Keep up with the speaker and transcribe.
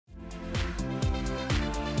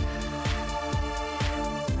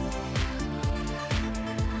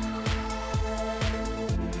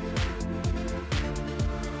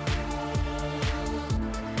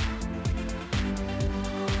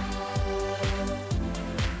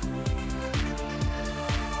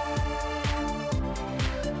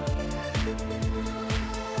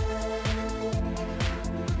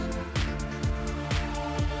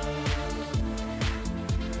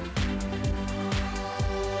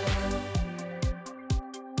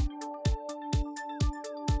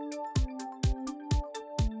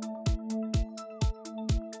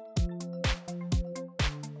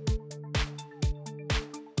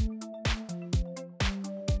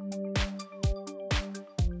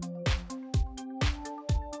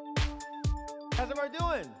How's everybody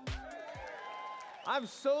doing? I'm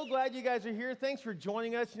so glad you guys are here. Thanks for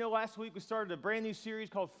joining us. You know, last week we started a brand new series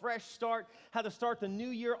called Fresh Start, how to start the new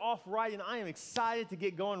year off right, and I am excited to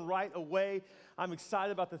get going right away. I'm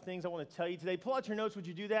excited about the things I want to tell you today. Pull out your notes. Would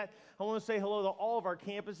you do that? I want to say hello to all of our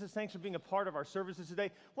campuses. Thanks for being a part of our services today. I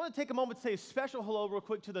want to take a moment to say a special hello real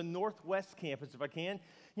quick to the Northwest campus, if I can.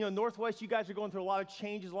 You know, Northwest, you guys are going through a lot of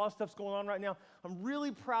changes, a lot of stuff's going on right now. I'm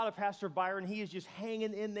really proud of Pastor Byron. He is just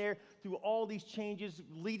hanging in there through all these changes,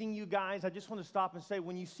 leading you guys. I just want to stop and say,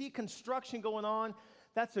 when you see construction going on,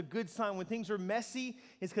 that's a good sign. When things are messy,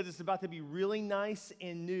 it's because it's about to be really nice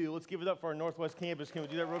and new. Let's give it up for our Northwest campus. Can we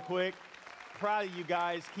do that real quick? Proud of you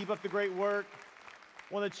guys. Keep up the great work.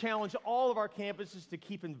 Want to challenge all of our campuses to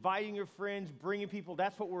keep inviting your friends, bringing people.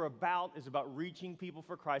 That's what we're about, is about reaching people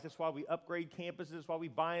for Christ. That's why we upgrade campuses. That's why we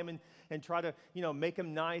buy them and try to, make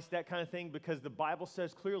them nice, that kind of thing, because the Bible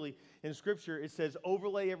says clearly in Scripture, it says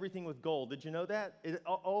overlay everything with gold. Did you know that?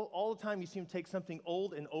 All the time you see them take something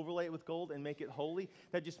old and overlay it with gold and make it holy.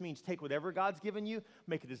 That just means take whatever God's given you,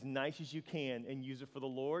 make it as nice as you can, and use it for the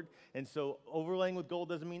Lord. And so overlaying with gold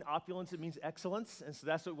doesn't mean opulence, it means excellence. And so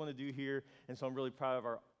that's what we want to do here. And so I'm really proud of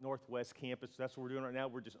our Northwest campus. That's what we're doing right now.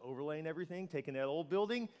 We're just overlaying everything, taking that old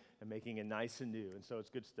building and making it nice and new. And so it's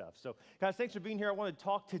good stuff. So guys, thanks for being here. I want to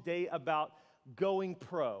talk today about going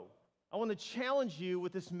pro. I want to challenge you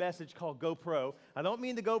with this message called Go Pro. I don't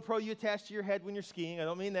mean the GoPro you attach to your head when you're skiing. I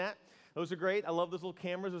don't mean that. Those are great. I love those little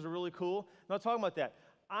cameras. Those are really cool. I'm not talking about that.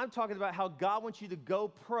 I'm talking about how God wants you to go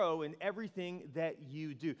pro in everything that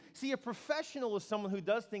you do. See, a professional is someone who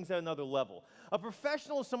does things at another level. A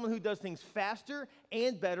professional is someone who does things faster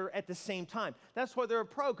and better at the same time. That's why they're a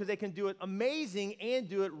pro, because they can do it amazing and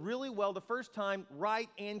do it really well the first time, right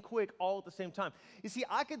and quick, all at the same time. You see,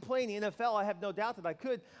 I could play in the NFL. I have no doubt that I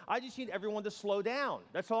could. I just need everyone to slow down.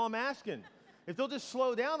 That's all I'm asking. If they'll just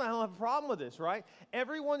slow down, I don't have a problem with this, right?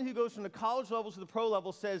 Everyone who goes from the college level to the pro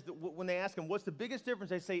level says that when they ask them, what's the biggest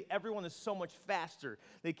difference? They say everyone is so much faster.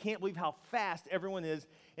 They can't believe how fast everyone is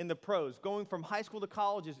in the pros. Going from high school to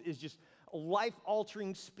college is just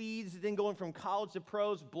life-altering speeds. Then going from college to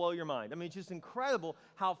pros, blow your mind. I mean, it's just incredible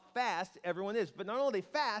how fast everyone is. But not only are they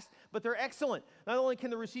fast, but they're excellent. Not only can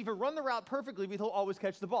the receiver run the route perfectly, but he'll always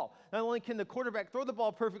catch the ball. Not only can the quarterback throw the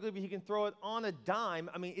ball perfectly, but he can throw it on a dime.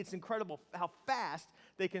 I mean, it's incredible how fast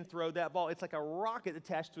they can throw that ball. It's like a rocket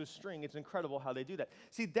attached to a string. It's incredible how they do that.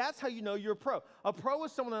 See, that's how you know you're a pro. A pro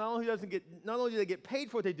is someone that not only do they get paid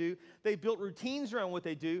for what they do, they built routines around what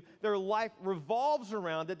they do. Their life revolves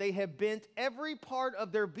around that. They have bent every part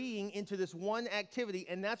of their being into this one activity,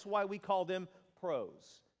 and that's why we call them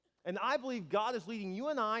pros. And I believe God is leading you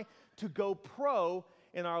and I to go pro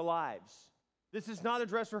in our lives. This is not a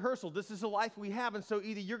dress rehearsal. This is a life we have, and so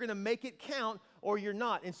either you're going to make it count or you're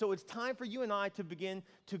not. And so it's time for you and I to begin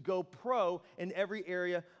to go pro in every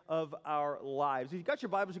area of our lives. If you've got your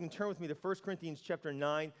Bibles, you can turn with me to 1 Corinthians chapter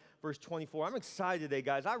 9, verse 24. I'm excited today,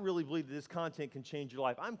 guys. I really believe that this content can change your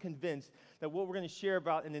life. I'm convinced that what we're going to share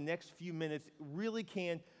about in the next few minutes really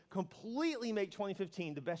can completely make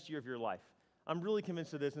 2015 the best year of your life. I'm really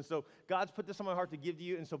convinced of this, and so God's put this on my heart to give to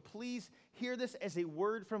you, and so please hear this as a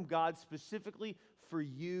word from God specifically for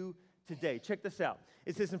you today. Check this out.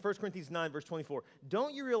 It says in 1 Corinthians 9, verse 24,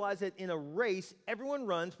 "Don't you realize that in a race, everyone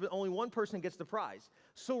runs, but only one person gets the prize?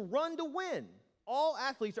 So run to win. All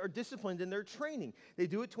athletes are disciplined in their training. They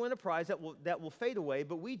do it to win a prize that will fade away,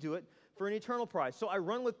 but we do it for an eternal prize. So I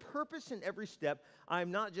run with purpose in every step.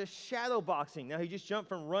 I'm not just shadow boxing." Now, he just jumped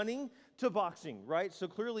from running to boxing, right? So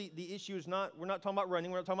clearly the issue is we're not talking about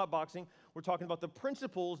running, we're not talking about boxing. We're talking about the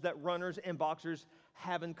principles that runners and boxers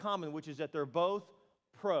have in common, which is that they're both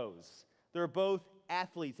pros. They're both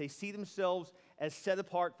athletes. They see themselves as set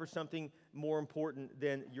apart for something more important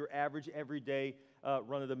than your average, everyday,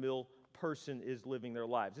 run-of-the-mill person is living their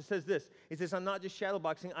lives. It says this. It says, "I'm not just shadow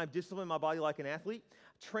boxing. I'm disciplining my body like an athlete,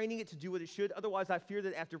 training it to do what it should. Otherwise, I fear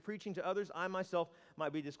that after preaching to others, I myself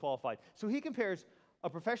might be disqualified." So he compares a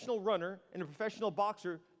professional runner and a professional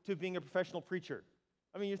boxer to being a professional preacher.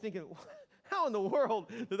 I mean, you're thinking, how in the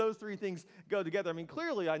world do those three things go together? I mean,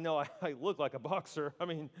 clearly I know I look like a boxer. I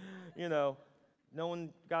mean, no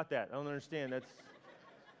one got that. I don't understand.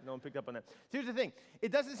 No one picked up on that. So here's the thing.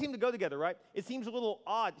 It doesn't seem to go together, right? It seems a little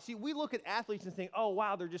odd. See, we look at athletes and think, oh,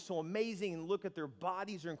 wow, they're just so amazing, and look at their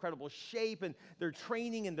bodies, their incredible shape, and their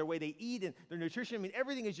training, and their way they eat, and their nutrition. I mean,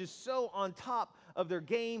 everything is just so on top of their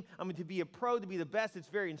game. I mean, to be a pro, to be the best, it's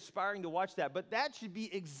very inspiring to watch that. But that should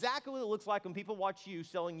be exactly what it looks like when people watch you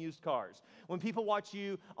selling used cars, when people watch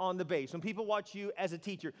you on the base, when people watch you as a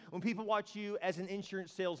teacher, when people watch you as an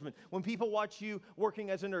insurance salesman, when people watch you working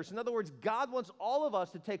as a nurse. In other words, God wants all of us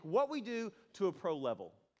to take what we do to a pro level.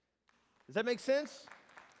 Does that make sense?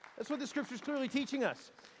 That's what the Scripture is clearly teaching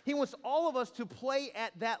us. He wants all of us to play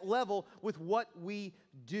at that level with what we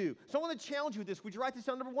do. So I want to challenge you with this. Would you write this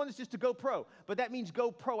down? Number one is just to go pro, but that means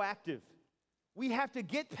go proactive. We have to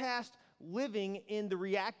get past living in the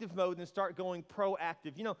reactive mode and start going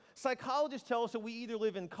proactive. You know, psychologists tell us that we either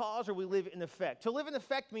live in cause or we live in effect. To live in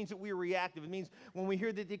effect means that we are reactive. It means when we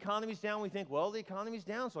hear that the economy's down, we think, well, the economy's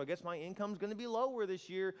down, so I guess my income's going to be lower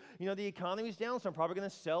this year. You know, the economy's down, so I'm probably going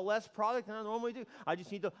to sell less product than I normally do. I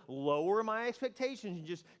just need to lower my expectations and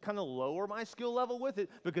just kind of lower my skill level with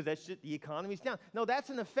it because that's just, the economy's down. No,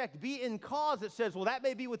 that's an effect. Be in cause that says, well, that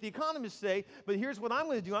may be what the economists say, but here's what I'm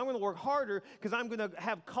going to do. I'm going to work harder because I'm going to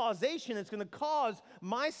have causation. It's going to cause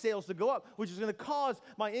my sales to go up, which is going to cause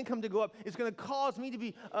my income to go up. It's going to cause me to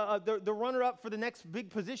be the runner-up for the next big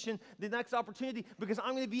position, the next opportunity, because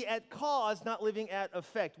I'm going to be at cause, not living at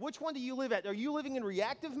effect. Which one do you live at? Are you living in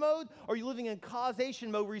reactive mode, or are you living in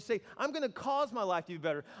causation mode where you say, I'm going to cause my life to be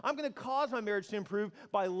better. I'm going to cause my marriage to improve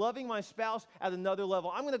by loving my spouse at another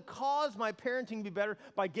level. I'm going to cause my parenting to be better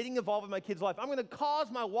by getting involved in my kids' life. I'm going to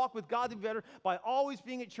cause my walk with God to be better by always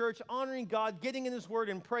being at church, honoring God, getting in His Word,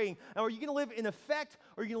 and praying. Now, are you going to live in effect,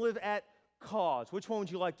 or are you going to live at cause? Which one would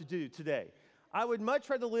you like to do today? I would much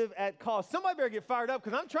rather live at cause. Somebody better get fired up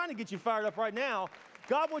because I'm trying to get you fired up right now.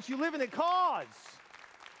 God wants you living at cause.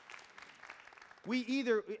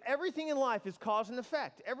 Everything in life is cause and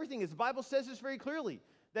effect. Everything is. The Bible says this very clearly,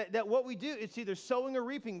 that what we do, it's either sowing or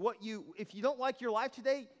reaping. If you don't like your life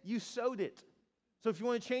today, you sowed it. So if you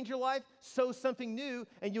want to change your life, sow something new,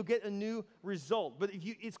 and you'll get a new result. But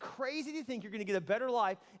it's crazy to think you're going to get a better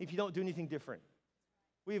life if you don't do anything different.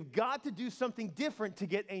 We've got to do something different to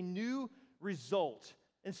get a new result.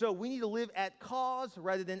 And so we need to live at cause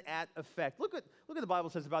rather than at effect. Look what the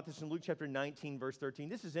Bible says about this in Luke chapter 19, verse 13.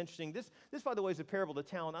 This is interesting. This, by the way, is a parable of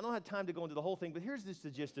the talent. I don't have time to go into the whole thing, but here's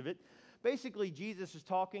the gist of it. Basically, Jesus is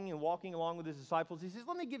talking and walking along with his disciples. He says,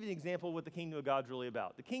 let me give you an example of what the kingdom of God's really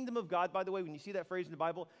about. The kingdom of God, by the way, when you see that phrase in the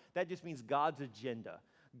Bible, that just means God's agenda.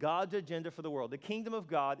 God's agenda for the world. The kingdom of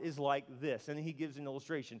God is like this. And he gives an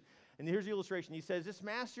illustration. And here's the illustration. He says, this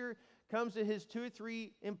master comes to his 2 or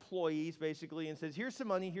 3 employees, basically, and says, here's some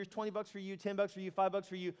money. Here's $20 for you, $10 for you, $5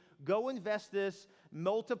 for you. Go invest this,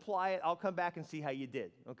 multiply it. I'll come back and see how you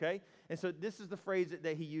did, okay? And so this is the phrase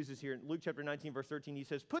that he uses here in Luke chapter 19, verse 13. He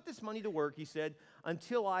says, put this money to work, he said,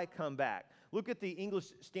 until I come back. Look at the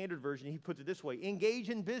English Standard Version. He puts it this way, engage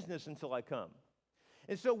in business until I come.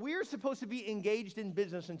 And so we're supposed to be engaged in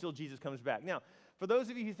business until Jesus comes back. Now, for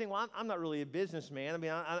those of you who think, well, I'm not really a businessman. I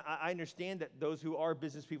mean, I understand that those who are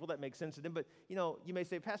business people, that makes sense to them. But, you know, you may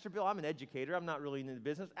say, Pastor Bill, I'm an educator. I'm not really in the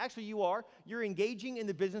business. Actually, you are. You're engaging in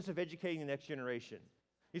the business of educating the next generation.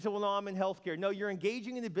 You say, well, no, I'm in healthcare. No, you're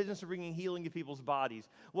engaging in the business of bringing healing to people's bodies.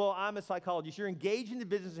 Well, I'm a psychologist. You're engaged in the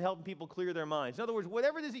business of helping people clear their minds. In other words,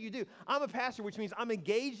 whatever it is that you do, I'm a pastor, which means I'm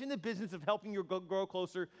engaged in the business of helping you grow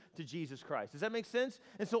closer to Jesus Christ. Does that make sense?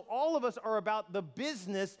 And so all of us are about the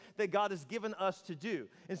business that God has given us to do.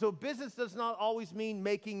 And so business does not always mean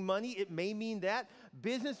making money. It may mean that.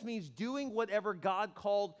 Business means doing whatever God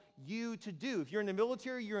called you to do. If you're in the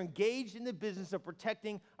military, you're engaged in the business of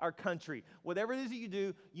protecting our country. Whatever it is that you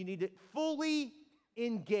do, you need to fully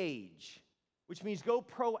engage, which means go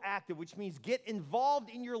proactive, which means get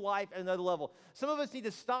involved in your life at another level. Some of us need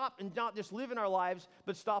to stop and not just live in our lives,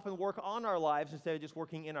 but stop and work on our lives instead of just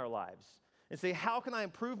working in our lives. And say, how can I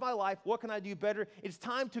improve my life? What can I do better? It's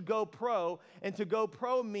time to go pro, and to go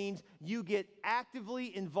pro means you get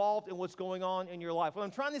actively involved in what's going on in your life. What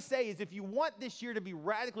I'm trying to say is if you want this year to be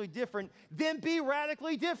radically different, then be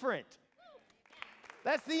radically different.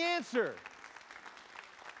 That's the answer.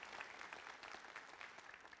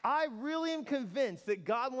 I really am convinced that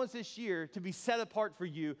God wants this year to be set apart for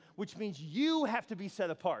you, which means you have to be set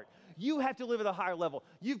apart. You have to live at a higher level.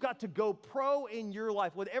 You've got to go pro in your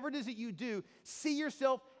life. Whatever it is that you do, see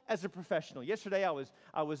yourself as a professional. Yesterday, I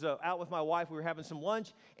was out with my wife. We were having some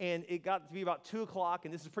lunch, and it got to be about 2 o'clock,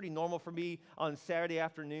 and this is pretty normal for me on Saturday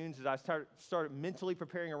afternoons as I started mentally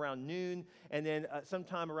preparing around noon, and then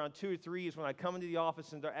sometime around 2 or 3 is when I come into the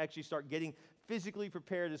office and actually start getting physically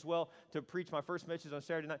prepared as well to preach my first message on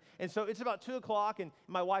Saturday night. And so it's about 2 o'clock, and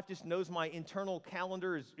my wife just knows my internal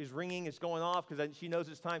calendar is ringing, it's going off because she knows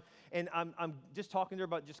it's time. And I'm just talking to her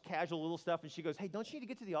about just casual little stuff, and she goes, hey, don't you need to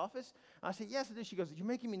get to the office? And I said, yes, it is. She goes, you're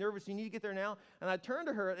making me nervous. You need to get there now. And I turned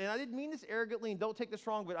to her, and I didn't mean this arrogantly, and don't take this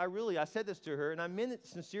wrong, but I said this to her, and I meant it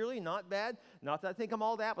sincerely, not bad. Not that I think I'm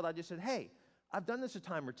all that, but I just said, hey, I've done this a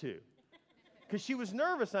time or two. Because she was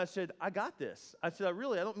nervous, and I said, I got this. I said, I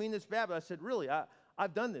don't mean this bad, but I said, really,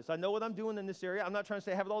 I've done this. I know what I'm doing in this area. I'm not trying to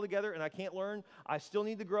say I have it all together and I can't learn. I still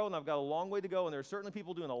need to grow, and I've got a long way to go, and there are certainly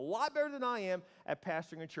people doing a lot better than I am at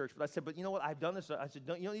pastoring a church. But I said, but you know what? I've done this. I said,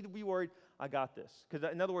 you don't need to be worried. I got this. Because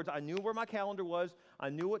in other words, I knew where my calendar was. I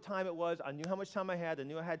knew what time it was. I knew how much time I had.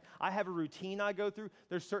 I have a routine I go through.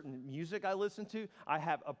 There's certain music I listen to. I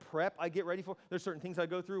have a prep I get ready for. There's certain things I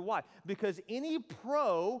go through. Why? Because any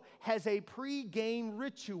pro has a pre-game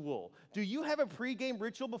ritual. Do you have a pre-game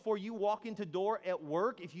ritual before you walk into door at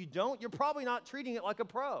work? If you don't, you're probably not treating it like a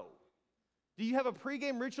pro. Do you have a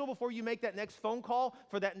pregame ritual before you make that next phone call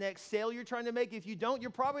for that next sale you're trying to make? If you don't,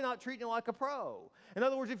 you're probably not treating it like a pro. In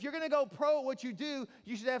other words, if you're going to go pro at what you do,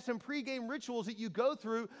 you should have some pregame rituals that you go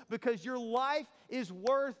through, because your life is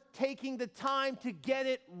worth taking the time to get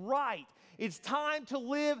it right. It's time to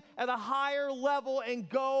live at a higher level and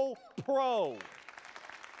go pro.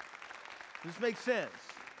 Does this make sense?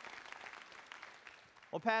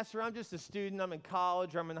 Well, Pastor, I'm just a student. I'm in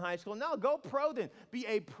college, or I'm in high school. No, go pro then. Be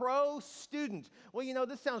a pro student. Well, you know,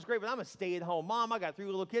 this sounds great, but I'm a stay-at-home mom. I got 3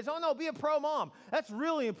 little kids. Oh, no, be a pro mom. That's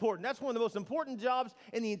really important. That's one of the most important jobs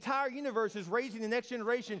in the entire universe, is raising the next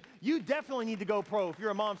generation. You definitely need to go pro if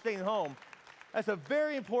you're a mom staying home. That's a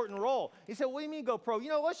very important role. He said, what do you mean go pro? You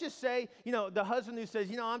know, let's just say, you know, the husband who says,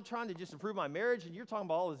 you know, I'm trying to just improve my marriage, and you're talking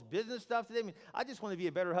about all this business stuff today. I mean, I just want to be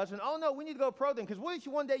a better husband. Oh, no, we need to go pro then, because what if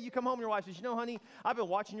one day you come home and your wife says, you know, honey, I've been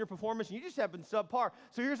watching your performance, and you just have been subpar.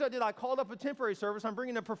 So here's what I did. I called up a temporary service. I'm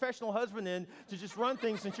bringing a professional husband in to just run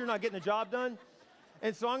things since you're not getting the job done.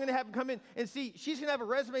 And so I'm going to have him come in and see, she's going to have a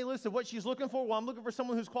resume list of what she's looking for. Well, I'm looking for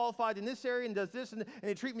someone who's qualified in this area and does this, and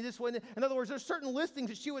they treat me this way. In other words, there's certain listings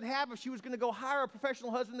that she would have if she was going to go hire a professional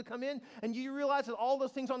husband to come in, and you realize that all those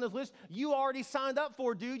things on this list, you already signed up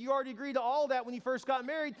for, dude. You already agreed to all that when you first got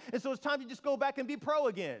married, and so it's time to just go back and be pro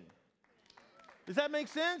again. Does that make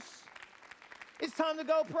sense? It's time to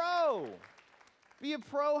go pro. Be a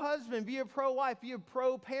pro husband, be a pro wife, be a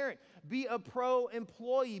pro parent, be a pro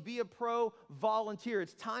employee, be a pro volunteer.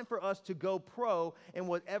 It's time for us to go pro in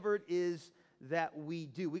whatever it is that we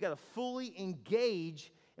do. We got to fully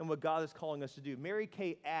engage in what God is calling us to do. Mary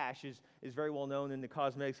Kay Ash is very well known in the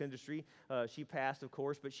cosmetics industry. She passed, of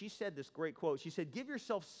course, but she said this great quote. She said, give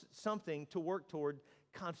yourself something to work toward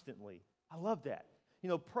constantly. I love that. You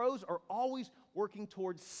know, pros are always working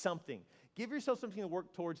towards something. Give yourself something to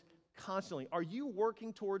work towards constantly. Are you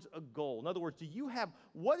working towards a goal? In other words,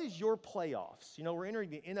 what is your playoffs? You know, we're entering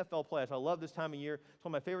the NFL playoffs. I love this time of year. It's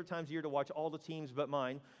one of my favorite times of year to watch all the teams but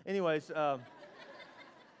mine. Anyways,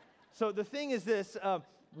 so the thing is this,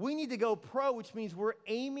 we need to go pro, which means we're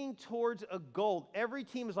aiming towards a goal. Every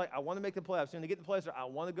team is like, I want to make the playoffs. And to get in the playoffs, I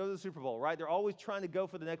want to go to the Super Bowl, right? They're always trying to go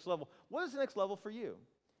for the next level. What is the next level for you?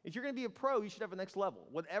 If you're going to be a pro, you should have a next level.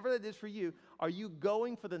 Whatever that is for you, are you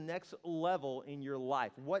going for the next level in your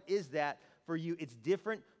life? What is that for you? It's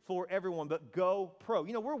different for everyone, but go pro.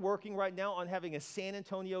 You know, we're working right now on having a San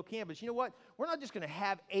Antonio campus. You know what? We're not just going to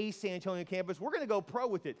have a San Antonio campus. We're going to go pro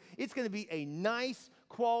with it. It's going to be a nice,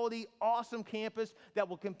 quality, awesome campus that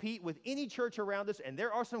will compete with any church around us, and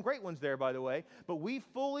there are some great ones there, by the way, but we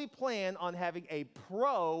fully plan on having a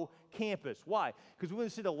pro campus. Why? Because we want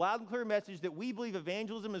to send a loud and clear message that we believe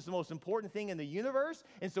evangelism is the most important thing in the universe,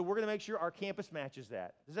 and so we're going to make sure our campus matches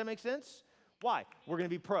that. Does that make sense? Why? We're going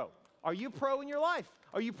to be pro. Are you pro in your life?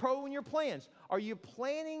 Are you pro in your plans? Are you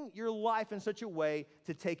planning your life in such a way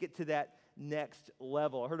to take it to that next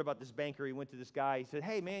level? I heard about this banker. He went to this guy. He said,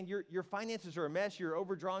 hey, man, your finances are a mess. You're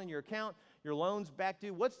overdrawn in your account. Your loan's back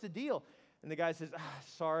due. What's the deal? And the guy says,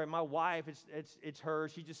 sorry, my wife, it's her.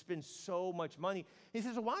 She just spends so much money. He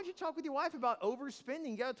says, well, why don't you talk with your wife about overspending?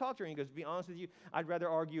 You got to talk to her. And he goes, to be honest with you, I'd rather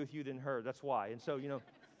argue with you than her. That's why. And so, you know,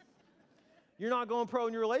 you're not going pro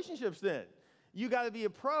in your relationships then. You got to be a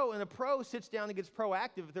pro, and a pro sits down and gets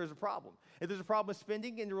proactive if there's a problem. If there's a problem with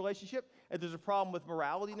spending in the relationship, if there's a problem with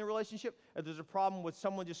morality in the relationship, if there's a problem with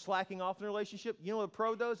someone just slacking off in the relationship, you know what a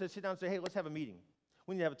pro does? They sit down and say, hey, let's have a meeting.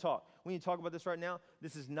 We need to have a talk. We need to talk about this right now.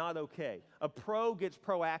 This is not okay. A pro gets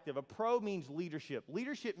proactive. A pro means leadership.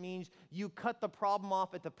 Leadership means you cut the problem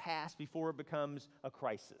off at the pass before it becomes a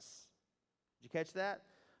crisis. Did you catch that?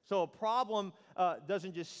 So a problem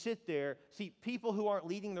doesn't just sit there. See, people who aren't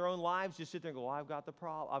leading their own lives just sit there and go, well, I've got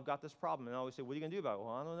this problem. And I always say, what are you going to do about it?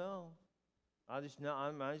 Well, I don't know. I'm just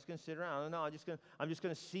going to sit around. I don't know. I'm just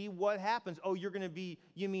going to see what happens. Oh, you're going to be,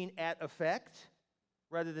 you mean at effect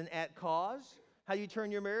rather than at cause? How do you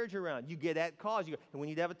turn your marriage around? You get at cause. You go, and we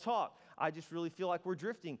need to have a talk. I just really feel like we're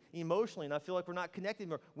drifting emotionally, and I feel like we're not connected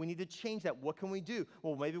anymore. We need to change that. What can we do?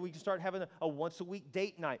 Well, maybe we can start having a once-a-week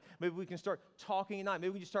date night. Maybe we can start talking at night.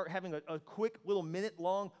 Maybe we can start having a quick little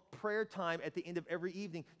minute-long prayer time at the end of every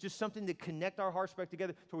evening, just something to connect our hearts back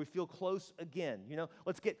together so we feel close again.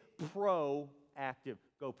 Let's get proactive.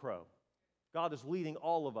 Go pro. God is leading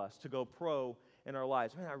all of us to go pro in our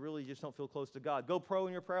lives. Man, I really just don't feel close to God. Go pro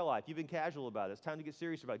in your prayer life. You've been casual about it. It's time to get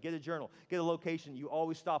serious about it. Get a journal. Get a location. You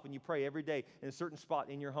always stop and you pray every day in a certain spot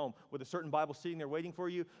in your home with a certain Bible sitting there waiting for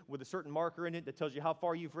you, with a certain marker in it that tells you how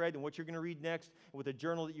far you've read and what you're going to read next, and with a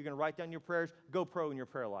journal that you're going to write down your prayers. Go pro in your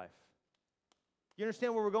prayer life. You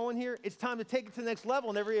understand where we're going here? It's time to take it to the next level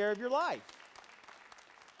in every area of your life.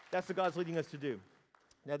 That's what God's leading us to do.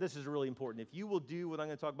 Now, this is really important. If you will do what I'm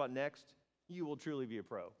going to talk about next, you will truly be a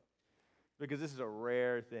pro. Because this is a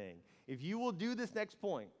rare thing. If you will do this next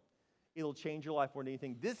point, it'll change your life more than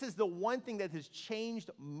anything. This is the one thing that has changed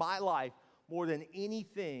my life more than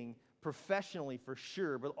anything professionally for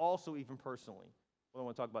sure, but also even personally. What I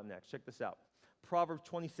want to talk about next. Check this out. Proverbs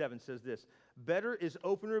 27 says this: better is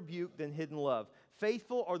open rebuke than hidden love.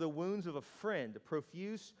 Faithful are the wounds of a friend.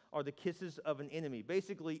 Profuse are the kisses of an enemy.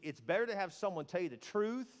 Basically, it's better to have someone tell you the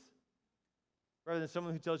truth rather than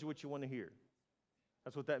someone who tells you what you want to hear.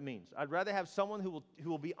 That's what that means. I'd rather have someone who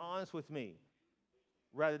will be honest with me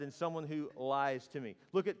rather than someone who lies to me.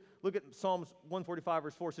 Look at Psalms 145,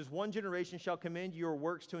 verse 4. It says, one generation shall commend your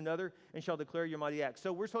works to another and shall declare your mighty acts.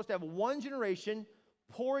 So we're supposed to have one generation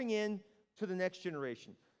pouring in to the next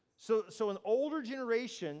generation. So an older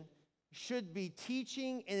generation should be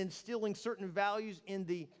teaching and instilling certain values in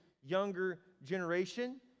the younger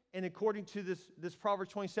generation. And according to this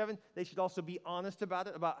Proverbs 27, they should also be honest about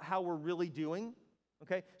it, about how we're really doing.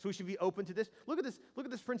 Okay, so we should be open to this. Look at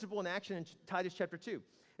this principle in action in Titus chapter 2.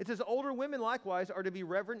 It says, older women likewise are to be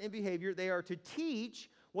reverent in behavior. They are to teach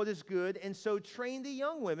what is good, and so train the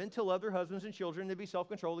young women to love their husbands and children, to be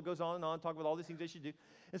self-controlled. It goes on and on, talk about all these things they should do.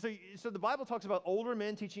 And so the Bible talks about older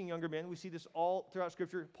men teaching younger men. We see this all throughout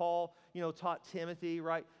Scripture. Paul, taught Timothy,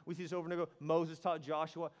 right? We see this over and over. Moses taught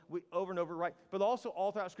Joshua, over and over, right? But also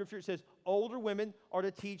all throughout Scripture it says older women are to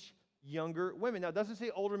teach younger women. Now, it doesn't say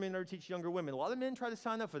older men are to teach younger women. A lot of men try to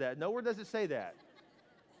sign up for that. Nowhere does it say that.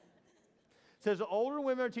 It says older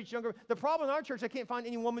women are to teach younger. The problem in our church, I can't find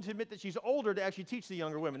any woman to admit that she's older to actually teach the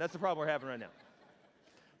younger women. That's the problem we're having right now.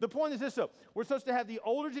 The point is this, though. We're supposed to have the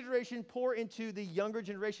older generation pour into the younger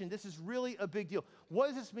generation. This is really a big deal. What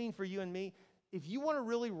does this mean for you and me? If you want to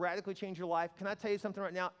really radically change your life, can I tell you something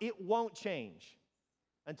right now? It won't change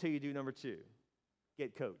until you do number 2,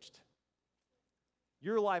 get coached.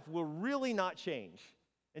 Your life will really not change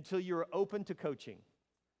until you're open to coaching.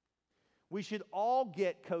 We should all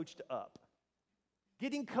get coached up.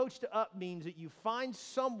 Getting coached up means that you find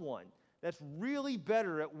someone that's really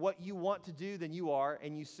better at what you want to do than you are,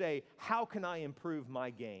 and you say, how can I improve my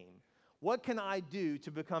game? What can I do to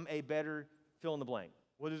become a better fill in the blank?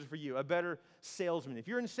 What is it for you? A better salesman. If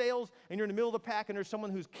you're in sales and you're in the middle of the pack and there's someone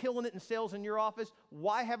who's killing it in sales in your office,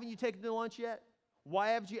 why haven't you taken them to lunch yet? Why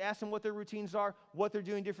haven't you asked them what their routines are, what they're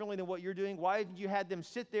doing differently than what you're doing? Why haven't you had them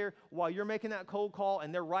sit there while you're making that cold call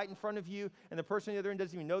and they're right in front of you and the person on the other end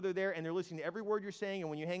doesn't even know they're there and they're listening to every word you're saying, and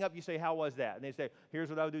when you hang up you say, how was that? And they say, here's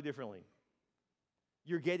what I would do differently.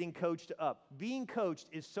 You're getting coached up. Being coached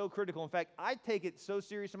is so critical. In fact, I take it so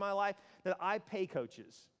serious in my life that I pay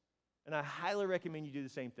coaches, and I highly recommend you do the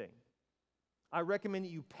same thing. I recommend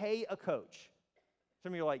that you pay a coach.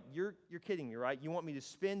 Some of you are like, you're kidding me, right? You want me to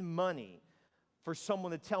spend money for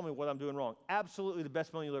someone to tell me what I'm doing wrong? Absolutely the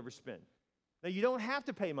best money you'll ever spend. Now, you don't have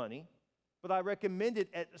to pay money, but I recommend it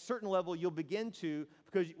at a certain level you'll begin to,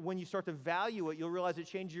 because when you start to value it, you'll realize it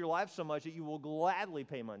changes your life so much that you will gladly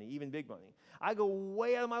pay money, even big money. I go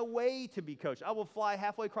way out of my way to be coached. I will fly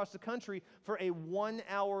halfway across the country for a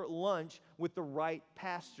 1-hour lunch with the right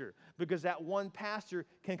pastor, because that one pastor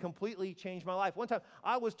can completely change my life. One time,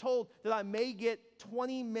 I was told that I may get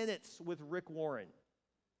 20 minutes with Rick Warren.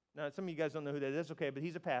 Now, some of you guys don't know who that is. That's okay, but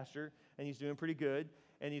he's a pastor, and he's doing pretty good,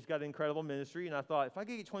 and he's got an incredible ministry, and I thought, if I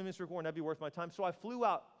could get 20 minutes with Rick Warren, that'd be worth my time. So I flew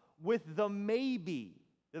out with the maybe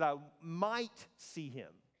that I might see him,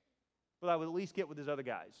 but I would at least get with his other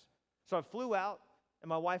guys. So I flew out, and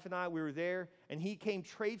my wife and I, we were there, and he came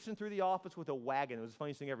traipsing through the office with a wagon. It was the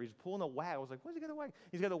funniest thing ever. He's pulling a wagon. I was like, what's he got a wagon?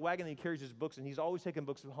 He's got a wagon, and he carries his books, and he's always taking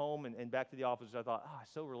books from home and back to the office. I thought, I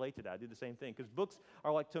so relate to that. I do the same thing, because books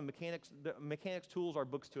are like to mechanics. The mechanics' tools are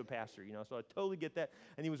books to a pastor, so I totally get that.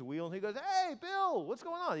 And he was wheeling. He goes, hey, Bill, what's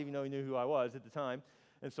going on? Even though he knew who I was at the time.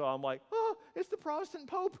 And so I'm like, oh, it's the Protestant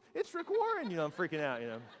Pope. It's Rick Warren. I'm freaking out,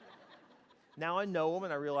 Now I know him,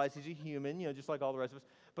 and I realize he's a human, just like all the rest of us.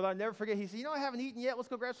 But I'll never forget, he said, I haven't eaten yet. Let's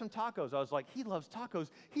go grab some tacos. I was like, he loves tacos.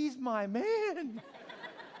 He's my man.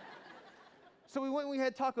 So we went and we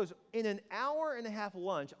had tacos. In an hour and a half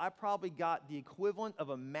lunch, I probably got the equivalent of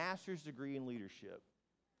a master's degree in leadership.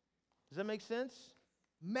 Does that make sense?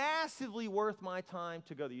 Massively worth my time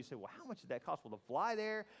to go there. You say, well, how much did that cost? Well, to fly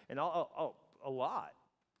there and a lot.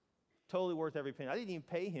 Totally worth every penny. I didn't even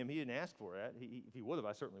pay him. He didn't ask for it. If he would have,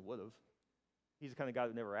 I certainly would have. He's the kind of guy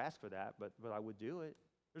that never asked for that, but I would do it.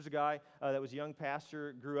 There's a guy that was a young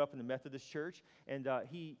pastor, grew up in the Methodist church, and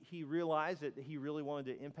he realized that he really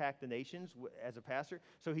wanted to impact the nations as a pastor.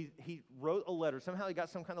 So he wrote a letter. Somehow he got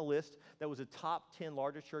some kind of list that was the top 10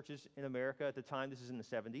 largest churches in America at the time. This is in the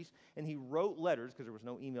 70s. And he wrote letters, because there was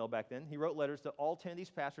no email back then. He wrote letters to all 10 of these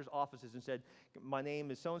pastors' offices and said, my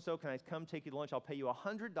name is so-and-so. Can I come take you to lunch? I'll pay you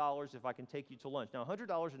 $100 if I can take you to lunch. Now, $100 in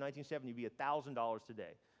 1970 would be $1,000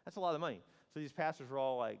 today. That's a lot of money. So these pastors were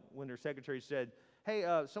all like, when their secretary said, hey,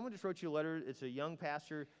 someone just wrote you a letter. It's a young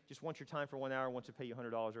pastor, just wants your time for 1 hour, wants to pay you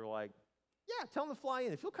 $100. They're like, yeah, tell him to fly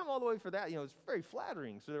in. If he'll come all the way for that, it's very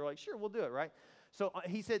flattering. So they're like, sure, we'll do it, right? So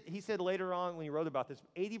he said later on when he wrote about this,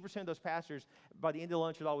 80% of those pastors by the end of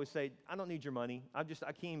lunch would always say, I don't need your money. I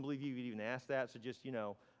can't even believe you would even ask that. So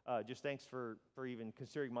just thanks for even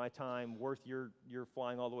considering my time worth your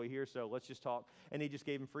flying all the way here. So let's just talk. And they just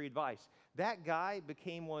gave him free advice. That guy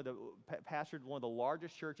became pastored one of the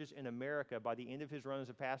largest churches in America by the end of his run as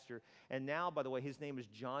a pastor. And now, by the way, his name is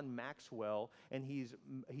John Maxwell, and he's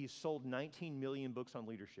sold 19 million books on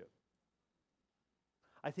leadership.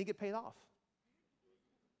 I think it paid off.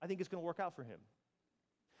 I think it's going to work out for him.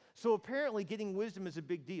 So apparently getting wisdom is a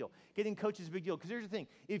big deal. Getting coaches is a big deal. Because here's the thing.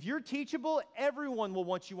 If you're teachable, everyone will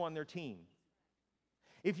want you on their team.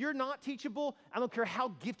 If you're not teachable, I don't care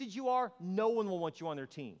how gifted you are, no one will want you on their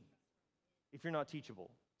team if you're not teachable.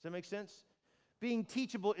 Does that make sense? Being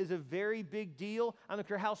teachable is a very big deal. I don't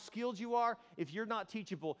care how skilled you are. If you're not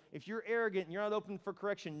teachable, if you're arrogant and you're not open for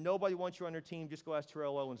correction, nobody wants you on their team. Just go ask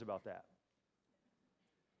Terrell Owens about that.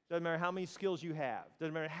 Doesn't matter how many skills you have.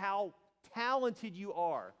 Doesn't matter how talented you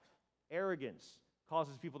are. Arrogance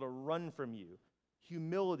causes people to run from you.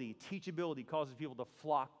 Humility, teachability causes people to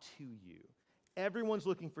flock to you. Everyone's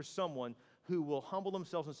looking for someone who will humble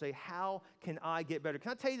themselves and say, how can I get better?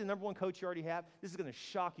 Can I tell you the number one coach you already have? This is going to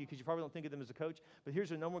shock you because you probably don't think of them as a coach, but here's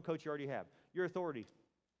the number one coach you already have. Your authority.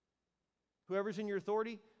 Whoever's in your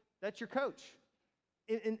authority, that's your coach.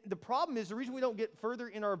 And the problem is, the reason we don't get further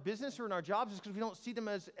in our business or in our jobs is because we don't see them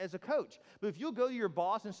as a coach. But if you'll go to your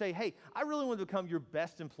boss and say, hey, I really want to become your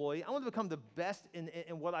best employee. I want to become the best in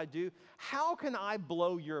what I do. How can I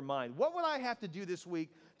blow your mind? What would I have to do this week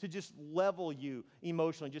to just level you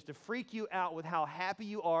emotionally, just to freak you out with how happy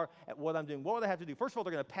you are at what I'm doing? What would I have to do? First of all,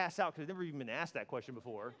 they're going to pass out because they've never even been asked that question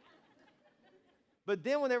before. But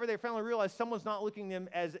then whenever they finally realize someone's not looking at them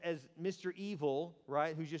as Mr. Evil,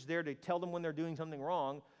 right, who's just there to tell them when they're doing something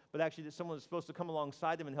wrong, but actually that someone is supposed to come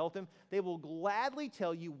alongside them and help them, they will gladly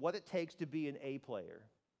tell you what it takes to be an A player.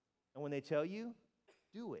 And when they tell you,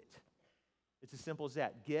 do it. It's as simple as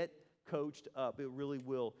that. Get coached up. It really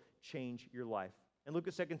will change your life. And look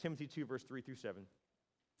at 2 Timothy 2, verse 3 through 7.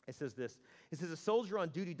 It says this. It says, a soldier on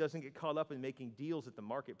duty doesn't get caught up in making deals at the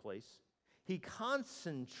marketplace. He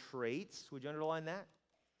concentrates, would you underline that?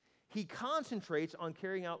 He concentrates on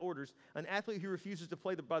carrying out orders. An athlete who refuses to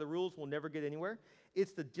play by the rules will never get anywhere.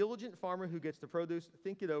 It's the diligent farmer who gets the produce.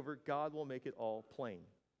 Think it over. God will make it all plain.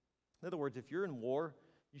 In other words, if you're in war,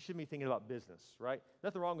 you shouldn't be thinking about business, right?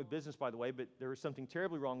 Nothing wrong with business, by the way, but there is something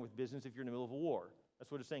terribly wrong with business if you're in the middle of a war.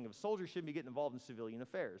 That's what it's saying. If a soldier shouldn't be getting involved in civilian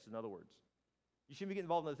affairs, in other words. You shouldn't be getting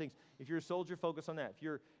involved in other things. If you're a soldier, focus on that.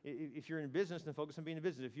 If you're in business, then focus on being in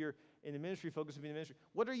business. If you're in the ministry, focus on being in the ministry.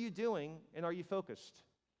 What are you doing, and are you focused?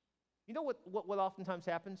 You know what oftentimes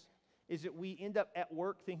happens? Is that we end up at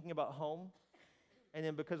work thinking about home, and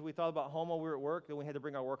then because we thought about home while we were at work, then we had to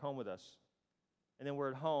bring our work home with us. And then we're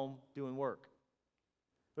at home doing work.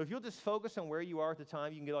 But if you'll just focus on where you are at the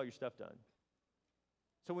time, you can get all your stuff done.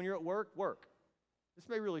 So when you're at work, work. This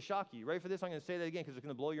may really shock you. You ready for this? I'm going to say that again because it's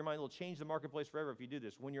going to blow your mind. It'll change the marketplace forever if you do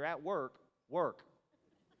this. When you're at work, work.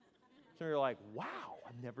 So you're like, wow,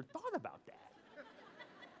 I've never thought about that.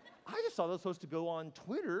 I just thought I was supposed to go on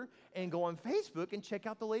Twitter and go on Facebook and check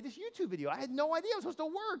out the latest YouTube video. I had no idea I was supposed to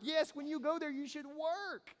work. Yes, when you go there, you should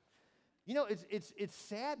work. You know, it's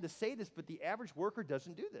sad to say this, but the average worker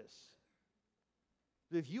doesn't do this.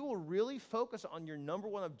 If you will really focus on your number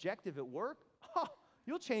one objective at work,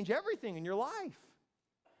 you'll change everything in your life.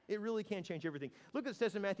 It really can change everything. Look what it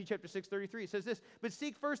says in Matthew chapter 6:33. It says this, but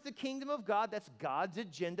seek first the kingdom of God. That's God's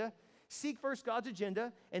agenda. Seek first God's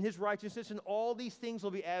agenda and his righteousness, and all these things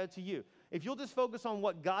will be added to you. If you'll just focus on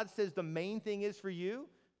what God says the main thing is for you,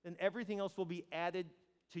 then everything else will be added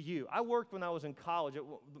to you. I worked when I was in college.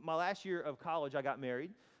 My last year of college, I got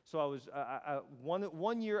married. So I was,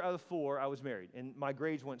 one year out of 4, I was married. And my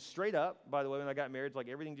grades went straight up, by the way, when I got married. Like,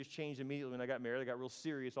 everything just changed immediately when I got married. I got real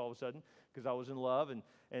serious all of a sudden because I was in love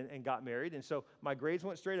and got married. And so my grades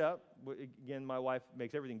went straight up. Again, my wife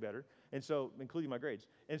makes everything better, and so, including my grades.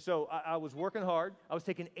 And so I was working hard. I was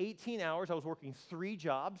taking 18 hours. I was working 3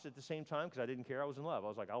 jobs at the same time because I didn't care. I was in love. I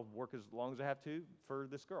was like, I'll work as long as I have to for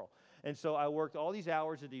this girl. And so I worked all these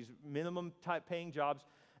hours at these minimum type paying jobs.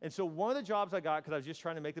 And so one of the jobs I got, because I was just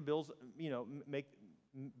trying to make the bills,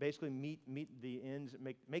 basically meet the ends,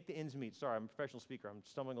 make the ends meet. Sorry, I'm a professional speaker. I'm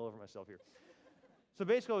stumbling all over myself here. So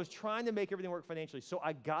basically, I was trying to make everything work financially. So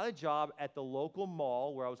I got a job at the local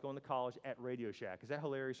mall where I was going to college at Radio Shack. Is that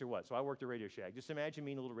hilarious or what? So I worked at Radio Shack. Just imagine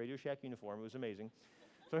me in a little Radio Shack uniform. It was amazing.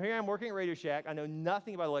 So here I'm working at Radio Shack. I know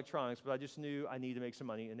nothing about electronics, but I just knew I needed to make some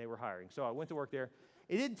money, and they were hiring. So I went to work there.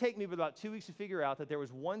 It didn't take me but about 2 weeks to figure out that there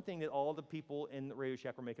was one thing that all the people in the Radio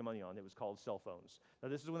Shack were making money on. It was called cell phones. Now,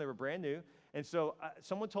 this is when they were brand new. And so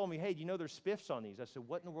someone told me, hey, do you know there's spiffs on these? I said,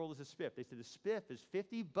 what in the world is a spiff? They said, the spiff is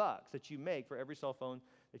 $50 that you make for every cell phone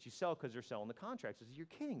that you sell because they're selling the contracts. I said, you're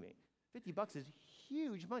kidding me. $50 is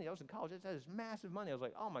huge money. I was in college. That is massive money. I was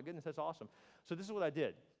like, oh, my goodness, that's awesome. So this is what I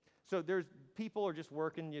did. So there's people are just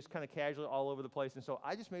working just kind of casually all over the place. And so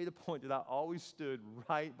I just made a point that I always stood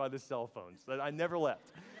right by the cell phones, that I never left.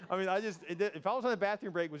 I mean, if I was on a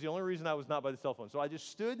bathroom break, was the only reason I was not by the cell phone. So I just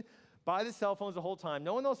stood by the cell phones the whole time.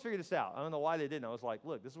 No one else figured this out. I don't know why they didn't. I was like,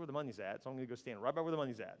 look, this is where the money's at, so I'm going to go stand right by where the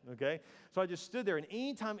money's at, okay? So I just stood there, and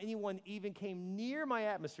anytime anyone even came near my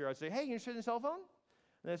atmosphere, I'd say, hey, you interested in a cell phone?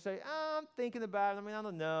 And they'd say, I'm thinking about it. I mean, I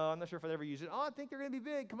don't know. I'm not sure if I'd ever use it. Oh, I think they're going to be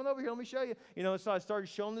big. Come on over here. Let me show you. You know, so I started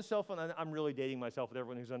showing the cell phone. I'm really dating myself with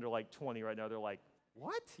everyone who's under like 20 right now. They're like,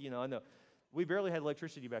 what? You know, I know. We barely had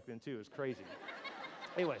electricity back then, too. It was crazy.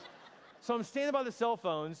 Anyways, so I'm standing by the cell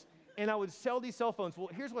phones, and I would sell these cell phones. Well,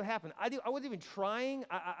 here's what happened. I wasn't even trying.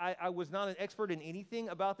 I was not an expert in anything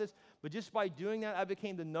about this, but just by doing that, I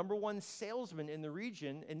became the #1 salesman in the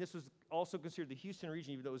region, and this was also considered the Houston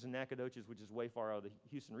region, even though it was in Nacogdoches, which is way far out of the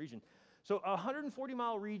Houston region. So a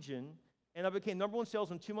 140-mile region, and I became #1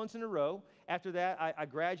 salesman 2 months in a row. After that, I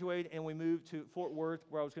graduated, and we moved to Fort Worth,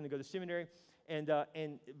 where I was going to go to seminary.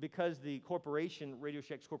 And because the corporation, Radio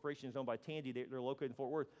Shack's corporation, is owned by Tandy, they're located in Fort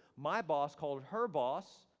Worth, my boss called her boss,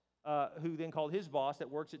 who then called his boss that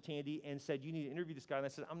works at Tandy and said, you need to interview this guy. And I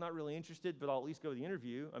said, I'm not really interested, but I'll at least go to the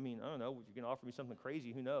interview. I mean, I don't know, if you're going to offer me something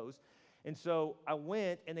crazy, who knows? And so I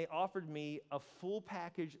went, and they offered me a full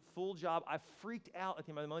package, full job. I freaked out at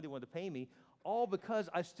the amount of money they wanted to pay me, all because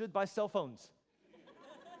I stood by cell phones.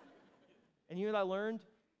 And you know what I learned?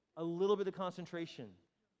 A little bit of concentration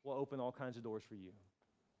will open all kinds of doors for you.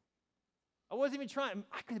 I wasn't even trying.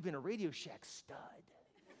 I could have been a Radio Shack stud.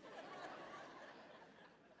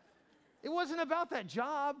 It wasn't about that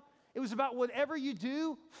job. It was about whatever you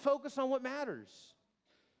do, focus on what matters.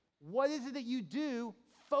 What is it that you do?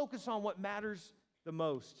 Focus on what matters the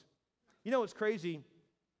most. You know what's crazy?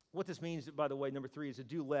 What this means, by the way, number 3, is to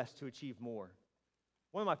do less to achieve more.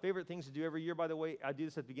 One of my favorite things to do every year, by the way, I do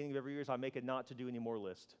this at the beginning of every year, is I make a not to do anymore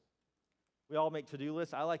list. We all make to-do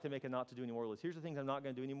lists. I like to make a not to do anymore list. Here's the things I'm not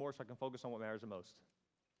going to do anymore so I can focus on what matters the most.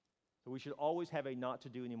 So we should always have a not to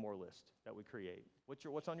do anymore list that we create.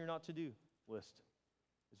 What's on your not to do list?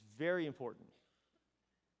 It's very important.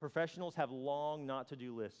 Professionals have long not to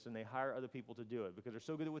do lists, and they hire other people to do it because they're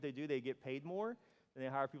so good at what they do, they get paid more, and they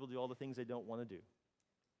hire people to do all the things they don't want to do.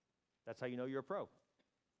 That's how you know you're a pro.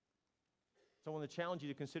 So I want to challenge you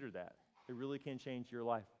to consider that. It really can change your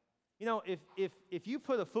life. You know, if you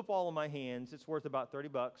put a football in my hands, it's worth about $30.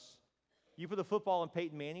 You put a football in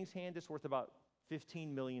Peyton Manning's hand, it's worth about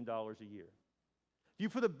 $15 million a year. If you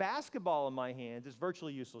put a basketball in my hands, it's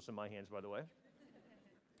virtually useless in my hands, by the way.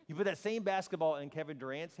 You put that same basketball in Kevin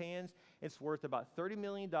Durant's hands, it's worth about $30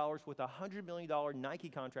 million with a $100 million Nike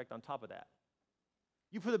contract on top of that.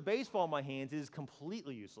 You put a baseball in my hands, it is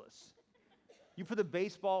completely useless. You put a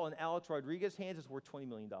baseball in Alex Rodriguez's hands, it's worth $20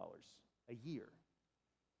 million a year.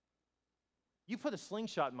 You put a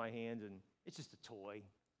slingshot in my hand, and it's just a toy.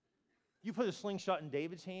 You put a slingshot in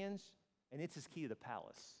David's hands, and it's his key to the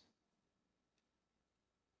palace.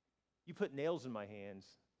 You put nails in my hands,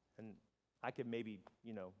 and I could maybe,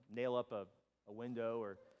 nail up a window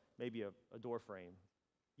or maybe a door frame.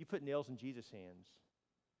 You put nails in Jesus' hands,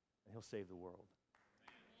 and he'll save the world.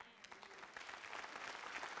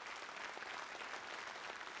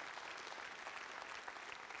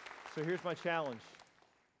 So here's my challenge.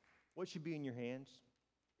 What should be in your hands?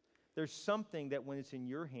 There's something that when it's in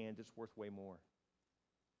your hands, it's worth way more.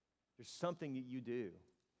 There's something that you do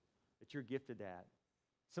that you're gifted at.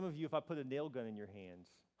 Some of you, if I put a nail gun in your hands,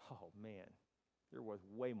 oh man, they're worth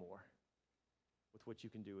way more with what you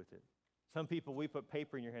can do with it. Some people, we put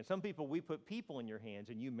paper in your hands. Some people, we put people in your hands,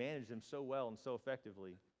 and you manage them so well and so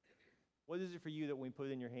effectively. What is it for you that when we put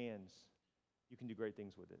it in your hands, you can do great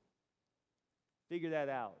things with it? Figure that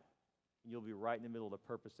out, and you'll be right in the middle of the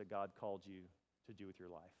purpose that God called you to do with your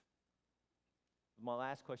life. My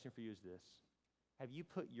last question for you is this. Have you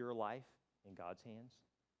put your life in God's hands?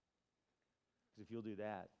 Because if you'll do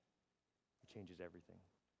that, it changes everything.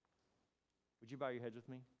 Would you bow your heads with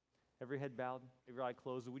me? Every head bowed, every eye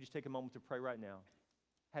closed. Would we just take a moment to pray right now?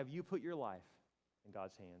 Have you put your life in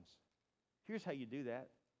God's hands? Here's how you do that.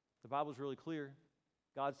 The Bible's really clear.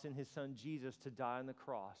 God sent his son Jesus to die on the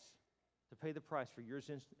cross, to pay the price for your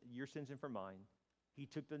sins and for mine. He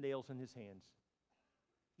took the nails in his hands.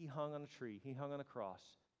 He hung on a tree. He hung on a cross,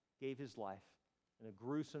 gave his life in a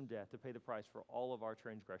gruesome death to pay the price for all of our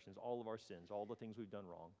transgressions, all of our sins, all the things we've done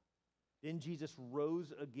wrong. Then Jesus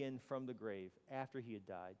rose again from the grave after he had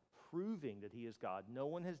died, proving that he is God. No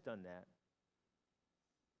one has done that.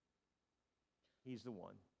 He's the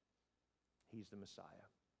one. He's the Messiah.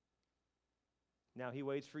 Now he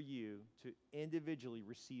waits for you to individually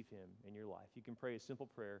receive him in your life. You can pray a simple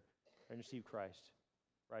prayer and receive Christ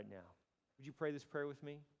right now. Would you pray this prayer with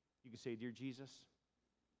me? You can say, Dear Jesus,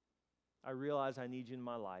 I realize I need you in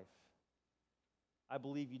my life. I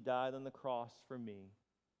believe you died on the cross for me.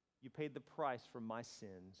 You paid the price for my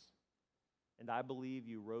sins. And I believe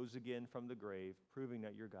you rose again from the grave, proving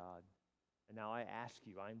that you're God. And now I ask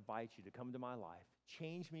you, I invite you to come into my life.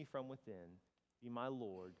 Change me from within. Be my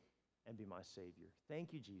Lord and be my Savior.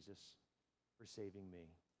 Thank you, Jesus, for saving me.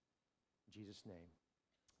 In Jesus' name,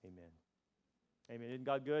 amen. Amen. Isn't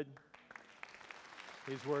God good?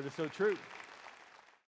 His word is so true.